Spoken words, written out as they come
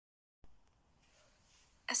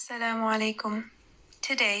Assalamu alaikum.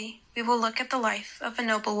 Today, we will look at the life of a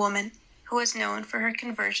noble woman who was known for her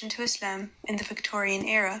conversion to Islam in the Victorian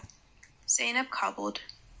era. Zainab Cobbold,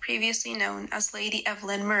 previously known as Lady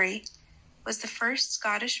Evelyn Murray, was the first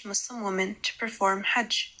Scottish Muslim woman to perform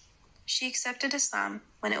Hajj. She accepted Islam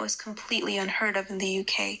when it was completely unheard of in the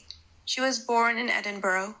UK. She was born in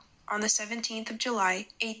Edinburgh on the 17th of July,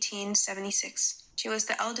 1876. She was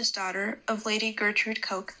the eldest daughter of Lady Gertrude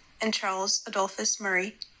Coke and Charles Adolphus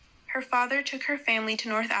Murray. Her father took her family to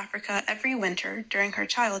North Africa every winter during her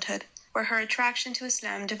childhood, where her attraction to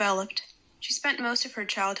Islam developed. She spent most of her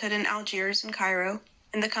childhood in Algiers and Cairo,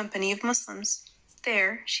 in the company of Muslims.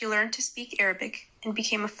 There, she learned to speak Arabic and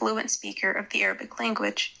became a fluent speaker of the Arabic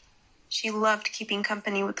language. She loved keeping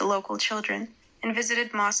company with the local children and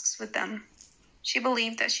visited mosques with them. She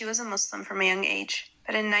believed that she was a Muslim from a young age,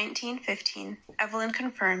 but in 1915, Evelyn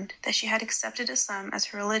confirmed that she had accepted Islam as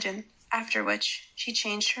her religion, after which she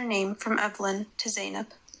changed her name from Evelyn to Zainab.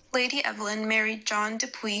 Lady Evelyn married John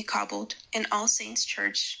Dupuy Cobbold in All Saints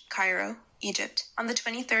Church, Cairo, Egypt, on the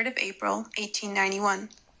 23rd of April, 1891.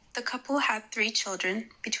 The couple had 3 children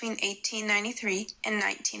between 1893 and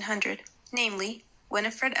 1900, namely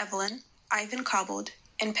Winifred Evelyn, Ivan Cobbold,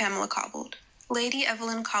 and Pamela Cobbold. Lady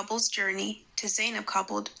Evelyn Cobbold's journey to Zainab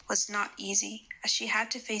Cobbold was not easy, as she had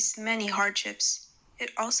to face many hardships.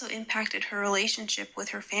 It also impacted her relationship with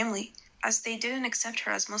her family, as they didn't accept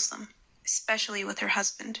her as Muslim, especially with her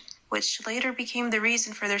husband, which later became the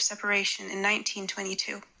reason for their separation in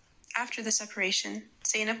 1922. After the separation,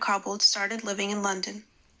 Zainab Cobbold started living in London.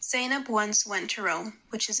 Zainab once went to Rome,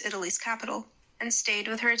 which is Italy's capital, and stayed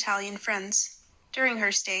with her Italian friends. During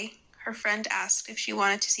her stay, her friend asked if she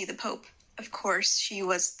wanted to see the Pope. Of course, she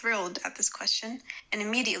was thrilled at this question and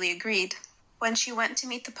immediately agreed. When she went to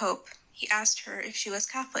meet the Pope, he asked her if she was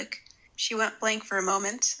Catholic. She went blank for a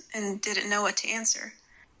moment and didn't know what to answer.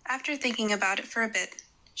 After thinking about it for a bit,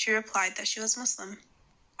 she replied that she was Muslim.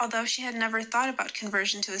 Although she had never thought about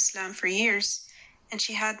conversion to Islam for years, and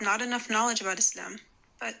she had not enough knowledge about Islam,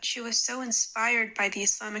 but she was so inspired by the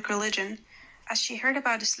Islamic religion, as she heard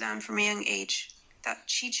about Islam from a young age, that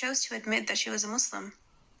she chose to admit that she was a Muslim.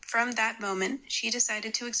 From that moment, she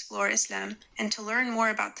decided to explore Islam and to learn more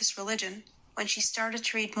about this religion. When she started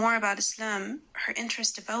to read more about Islam, her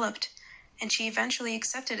interest developed, and she eventually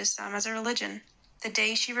accepted Islam as a religion. The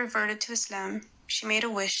day she reverted to Islam, she made a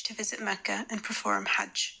wish to visit Mecca and perform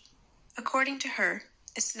Hajj. According to her,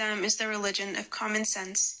 Islam is the religion of common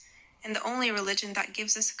sense, and the only religion that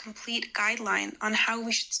gives us a complete guideline on how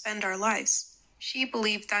we should spend our lives. She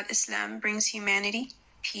believed that Islam brings humanity,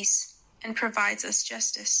 peace, and provides us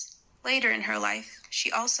justice. Later in her life,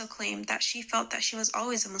 she also claimed that she felt that she was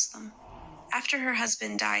always a Muslim. After her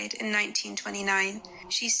husband died in 1929,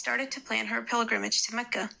 she started to plan her pilgrimage to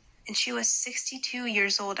Mecca, and she was 62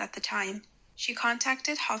 years old at the time. She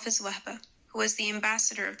contacted Hafiz Wahba, who was the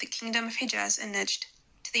ambassador of the Kingdom of Hijaz and Najd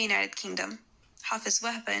to the United Kingdom. Hafiz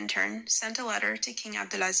Wahba, in turn, sent a letter to King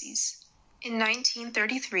Abdulaziz. In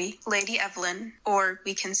 1933, Lady Evelyn, or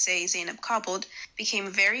we can say Zainab Cobbold, became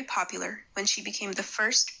very popular when she became the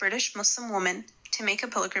first British Muslim woman to make a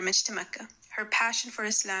pilgrimage to Mecca. Her passion for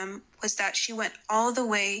Islam was that she went all the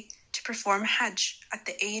way to perform Hajj at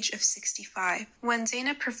the age of 65. When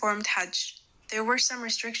Zainab performed Hajj, there were some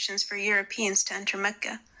restrictions for Europeans to enter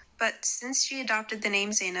Mecca, but since she adopted the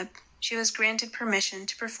name Zainab, she was granted permission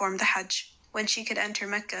to perform the Hajj. When she could enter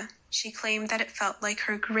Mecca, she claimed that it felt like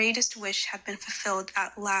her greatest wish had been fulfilled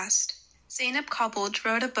at last. Zainab Cobbold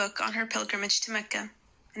wrote a book on her pilgrimage to Mecca,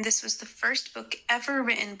 and this was the first book ever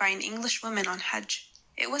written by an English woman on Hajj.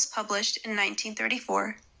 It was published in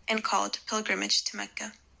 1934 and called Pilgrimage to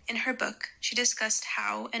Mecca. In her book, she discussed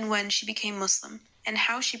how and when she became Muslim and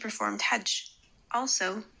how she performed Hajj.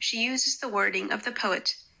 Also, she uses the wording of the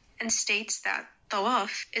poet and states that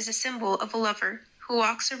tawaf is a symbol of a lover who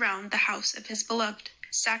walks around the house of his beloved,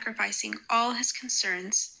 sacrificing all his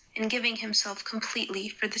concerns and giving himself completely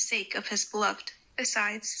for the sake of his beloved.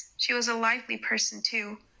 Besides, she was a lively person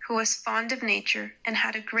too, who was fond of nature and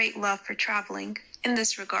had a great love for traveling. In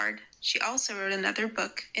this regard, she also wrote another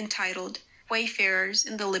book entitled Wayfarers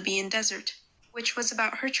in the Libyan Desert, which was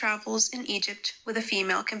about her travels in Egypt with a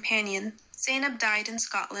female companion. Zainab died in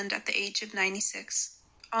Scotland at the age of 96,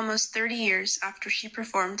 almost 30 years after she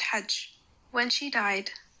performed Hajj. When she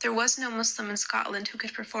died, there was no Muslim in Scotland who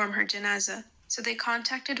could perform her janazah, so they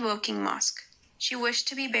contacted Woking Mosque. She wished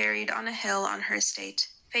to be buried on a hill on her estate,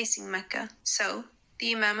 facing Mecca, so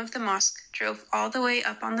the Imam of the mosque drove all the way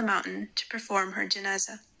up on the mountain to perform her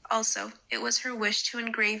janazah. Also, it was her wish to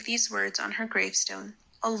engrave these words on her gravestone,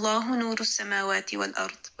 Allahu nuru samawati wal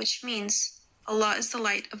ard, which means, Allah is the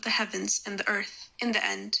light of the heavens and the earth. In the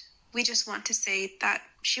end, we just want to say that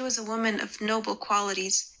she was a woman of noble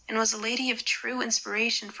qualities and was a lady of true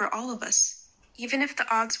inspiration for all of us. Even if the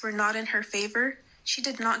odds were not in her favor, she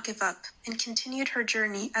did not give up and continued her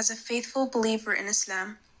journey as a faithful believer in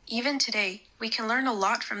Islam. Even today, we can learn a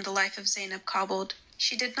lot from the life of Zainab Cobbold.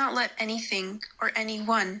 She did not let anything or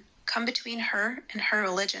anyone come between her and her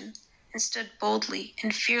religion, and stood boldly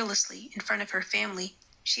and fearlessly in front of her family.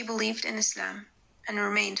 She believed in Islam and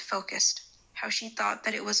remained focused. How she thought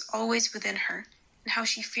that it was always within her, and how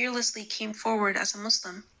she fearlessly came forward as a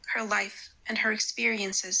Muslim. Her life and her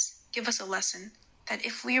experiences give us a lesson that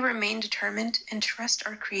if we remain determined and trust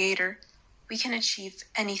our Creator, we can achieve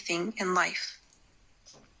anything in life.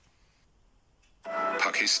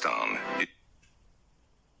 Pakistan